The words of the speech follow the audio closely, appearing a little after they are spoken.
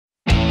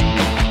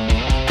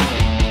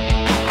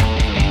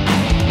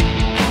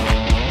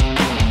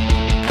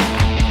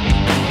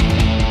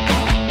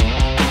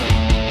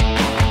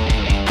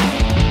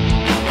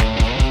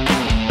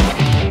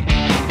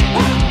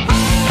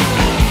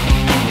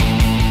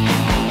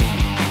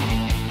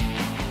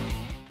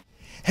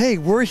Hey,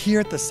 we're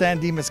here at the San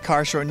Dimas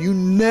Car Show, and you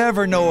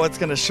never know what's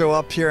going to show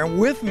up here. And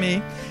with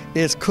me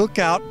is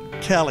Cookout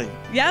Kelly.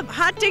 Yep,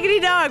 hot diggity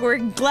dog. We're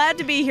glad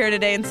to be here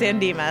today in San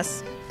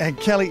Dimas. And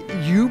Kelly,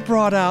 you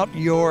brought out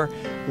your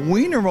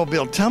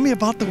Wienermobile. Tell me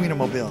about the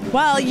Wienermobile.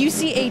 Well, you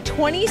see a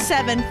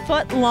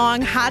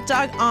 27-foot-long hot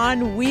dog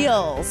on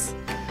wheels.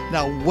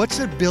 Now, what's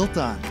it built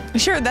on?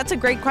 Sure, that's a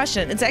great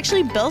question. It's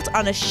actually built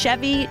on a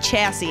Chevy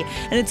chassis,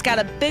 and it's got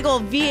a big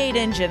old V8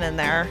 engine in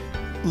there.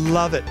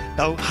 Love it.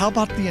 Now, how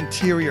about the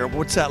interior?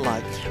 What's that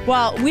like?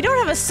 Well, we don't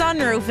have a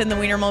sunroof in the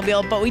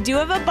Wienermobile, but we do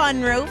have a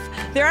bun roof.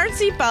 There aren't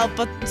seatbelts,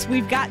 but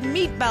we've got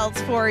meat belts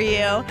for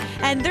you.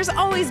 And there's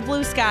always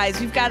blue skies.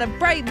 We've got a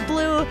bright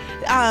blue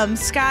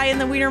sky in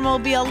the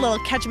Wienermobile, a little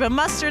ketchup and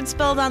mustard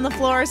spilled on the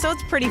floor, so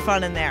it's pretty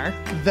fun in there.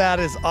 That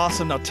is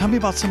awesome. Now, tell me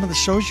about some of the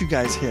shows you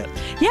guys hit.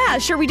 Yeah,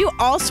 sure. We do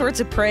all sorts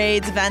of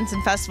parades, events,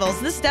 and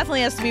festivals. This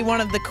definitely has to be one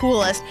of the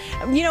coolest.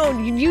 You know,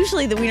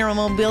 usually the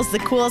Wienermobile's the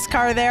coolest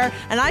car there,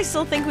 and I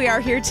still think we are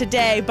here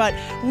today, but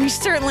we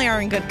certainly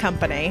are in good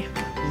company.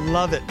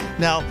 Love it.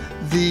 Now,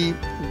 the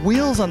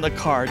wheels on the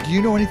car, do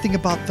you know anything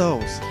about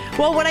those?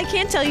 Well, what I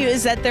can tell you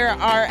is that there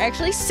are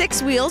actually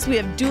 6 wheels. We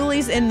have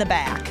dualies in the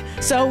back,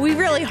 so we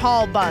really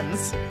haul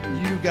buns.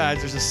 You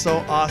guys are just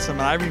so awesome.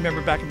 And I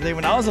remember back in the day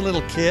when I was a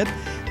little kid,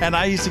 and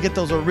I used to get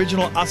those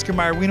original Oscar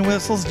Mayer Wiener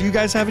whistles. Do you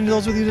guys have any of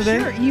those with you today?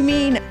 Sure. You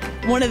mean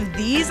one of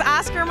these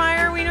Oscar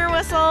Mayer Wiener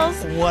whistles?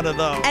 One of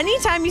those.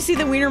 Anytime you see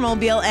the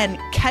Wienermobile and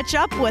catch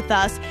up with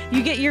us,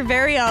 you get your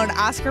very own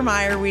Oscar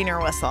Mayer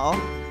Wiener whistle.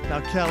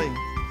 Now, Kelly,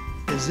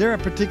 is there a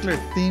particular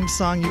theme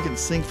song you can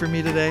sing for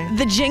me today?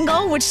 The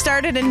jingle, which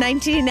started in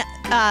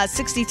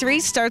 1963,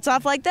 starts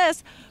off like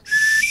this.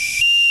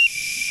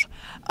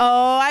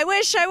 Oh, I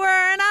wish I were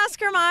an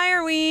Oscar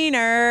Mayer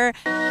Wiener.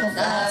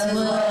 That's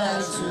what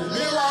I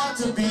truly like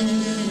to be.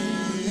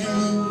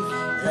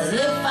 'Cause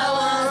if I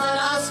was an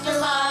Oscar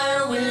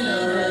Mayer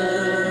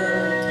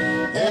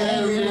Wiener,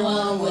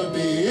 everyone would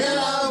be in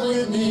love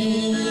with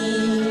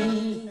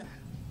me.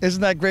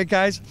 Isn't that great,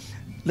 guys?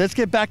 Let's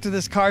get back to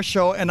this car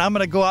show, and I'm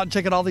going to go out and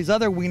check out all these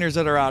other wieners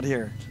that are out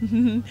here.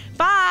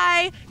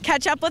 Bye.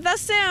 Catch up with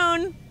us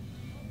soon.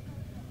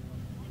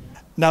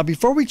 Now,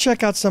 before we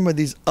check out some of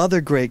these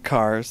other great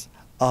cars,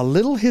 a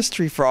little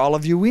history for all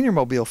of you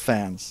Wienermobile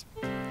fans.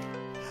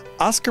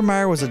 Oscar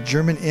Mayer was a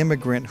German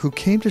immigrant who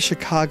came to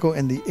Chicago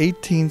in the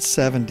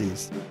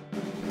 1870s.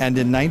 And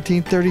in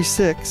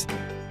 1936,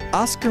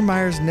 Oscar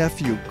Mayer's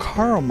nephew,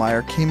 Carl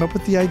Mayer, came up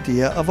with the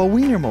idea of a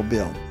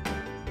Wienermobile.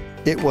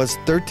 It was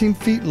 13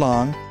 feet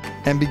long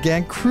and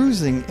began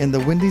cruising in the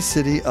windy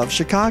city of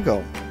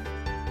Chicago.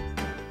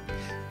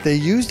 They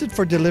used it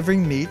for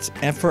delivering meats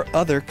and for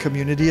other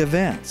community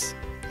events.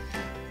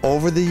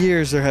 Over the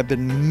years, there have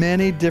been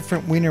many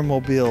different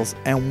Wienermobiles,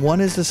 and one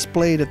is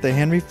displayed at the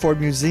Henry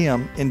Ford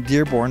Museum in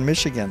Dearborn,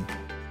 Michigan.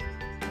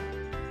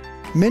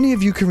 Many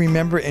of you can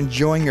remember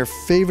enjoying your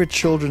favorite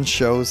children's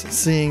shows,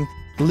 seeing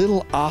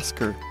Little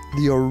Oscar,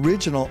 the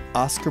original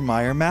Oscar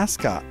Mayer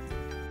mascot.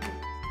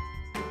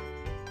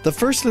 The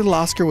first Little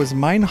Oscar was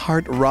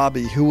Meinhard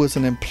Robbie, who was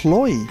an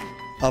employee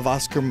of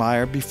Oscar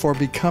Mayer before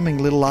becoming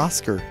Little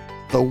Oscar,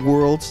 the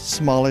world's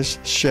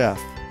smallest chef.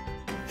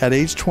 At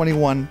age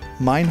 21,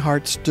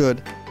 Meinhard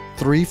stood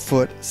 3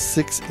 foot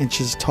 6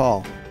 inches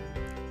tall.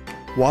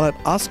 While at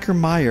Oscar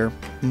Mayer,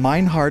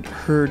 Meinhard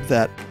heard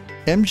that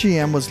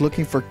MGM was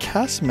looking for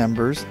cast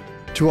members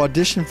to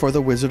audition for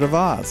The Wizard of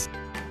Oz.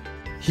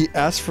 He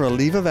asked for a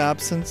leave of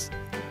absence,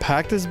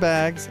 packed his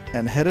bags,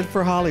 and headed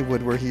for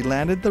Hollywood, where he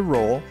landed the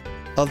role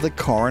of the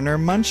Coroner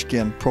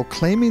Munchkin,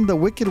 proclaiming the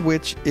Wicked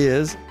Witch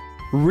is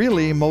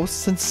really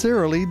most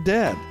sincerely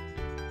dead.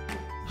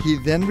 He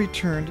then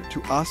returned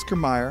to Oscar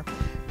Mayer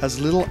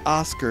as Little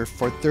Oscar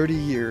for 30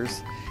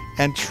 years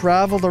and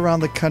traveled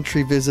around the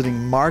country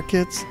visiting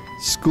markets,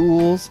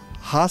 schools,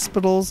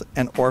 hospitals,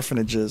 and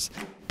orphanages,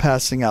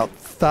 passing out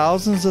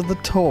thousands of the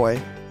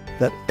toy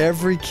that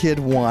every kid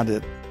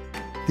wanted,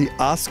 the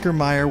Oscar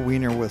Mayer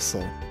Wiener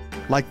whistle,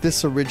 like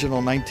this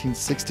original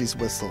 1960s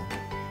whistle.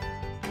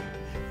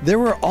 There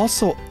were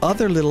also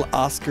other Little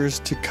Oscars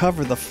to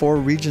cover the 4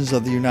 regions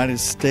of the United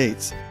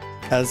States,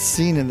 as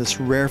seen in this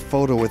rare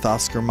photo with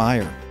Oscar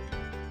Mayer.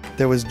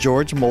 There was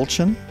George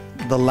Molchen,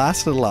 the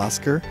last Little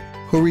Oscar,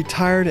 who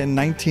retired in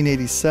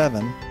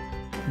 1987,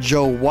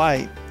 Joe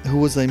White, who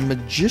was a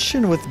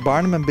magician with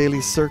Barnum and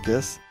Bailey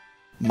Circus,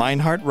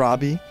 Meinhard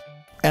Robbie,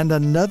 and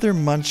another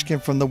Munchkin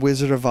from The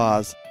Wizard of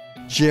Oz,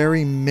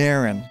 Jerry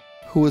Marin,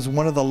 who was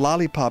one of the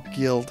Lollipop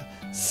Guild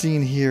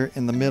seen here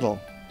in the middle.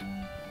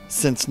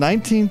 Since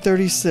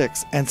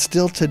 1936 and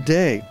still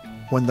today,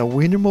 when the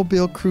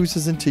Wienermobile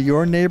cruises into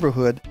your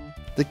neighborhood,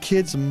 the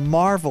kids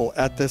marvel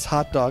at this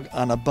hot dog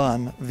on a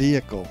bun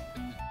vehicle.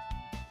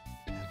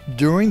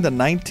 During the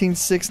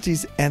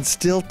 1960s and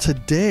still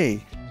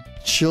today,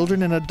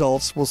 children and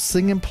adults will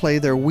sing and play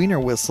their wiener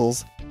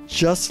whistles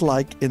just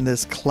like in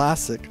this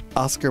classic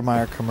Oscar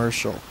Mayer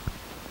commercial.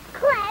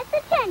 Class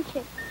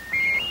attention.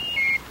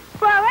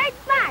 Forward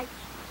march.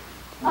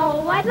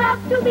 Oh, I'd love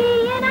to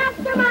be an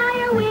Oscar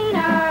Mayer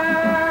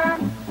wiener.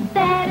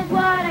 That is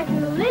what I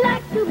truly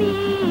like to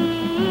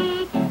be.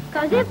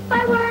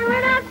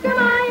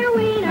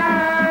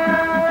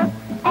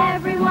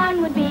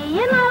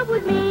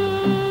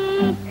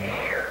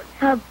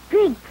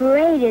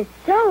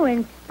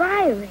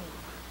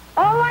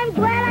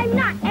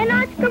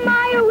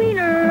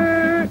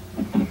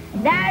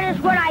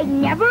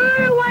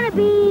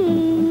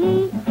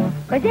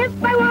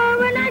 If I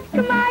were an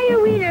Oscar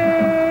Mayer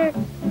wiener,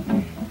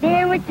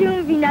 there would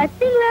soon be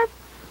nothing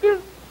left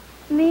of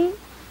me.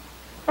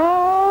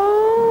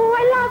 Oh,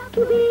 I love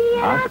to be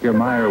an Oscar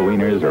Mayer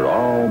wieners are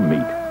all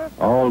meat,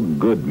 all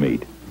good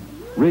meat.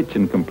 Rich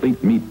and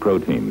complete meat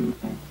protein,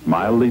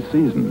 mildly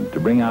seasoned to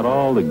bring out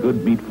all the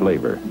good meat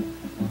flavor.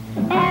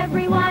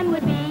 Everyone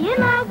would be in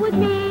love with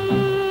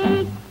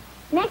me.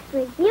 Next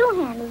week,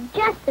 you handle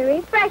just the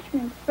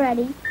refreshments,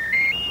 Freddie.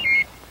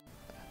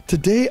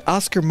 Today,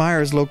 Oscar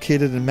Mayer is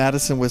located in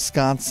Madison,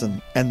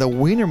 Wisconsin, and the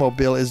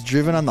Wienermobile is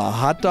driven on the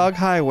hot dog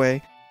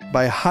highway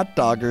by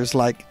Hotdoggers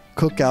like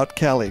Cookout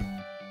Kelly.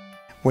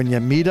 When you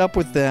meet up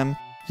with them,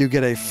 you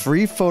get a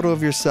free photo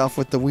of yourself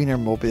with the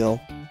Wienermobile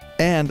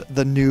and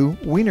the new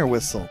Wiener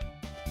whistle.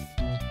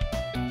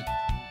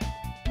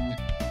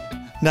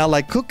 Now,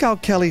 like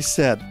Cookout Kelly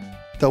said,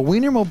 the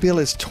Wienermobile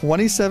is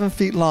 27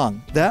 feet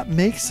long. That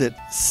makes it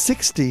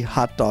 60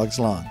 hot dogs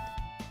long.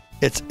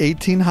 It's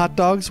 18 hot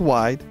dogs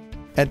wide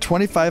and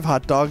 25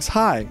 hot dogs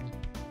high.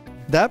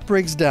 That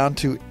breaks down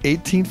to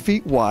 18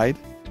 feet wide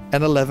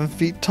and 11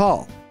 feet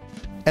tall,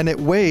 and it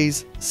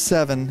weighs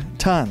 7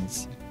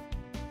 tons.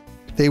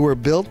 They were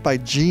built by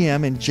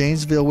GM in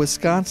Janesville,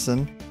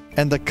 Wisconsin,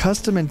 and the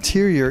custom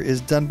interior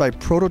is done by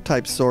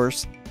Prototype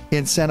Source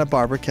in Santa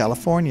Barbara,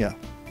 California.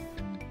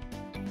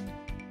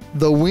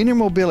 The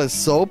Wienermobile is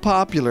so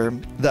popular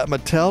that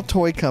Mattel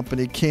Toy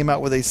Company came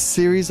out with a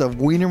series of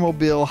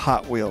Wienermobile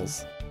Hot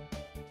Wheels.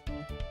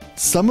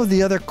 Some of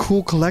the other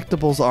cool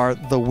collectibles are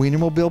the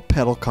Wienermobile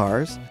pedal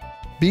cars,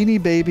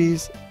 Beanie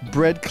Babies,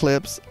 bread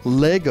clips,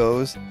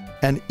 Legos,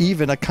 and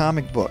even a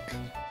comic book.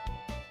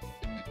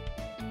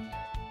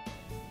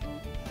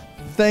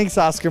 Thanks,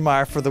 Oscar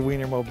Mayer, for the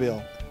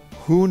Wienermobile.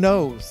 Who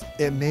knows,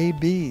 it may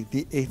be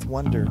the 8th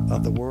wonder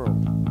of the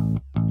world.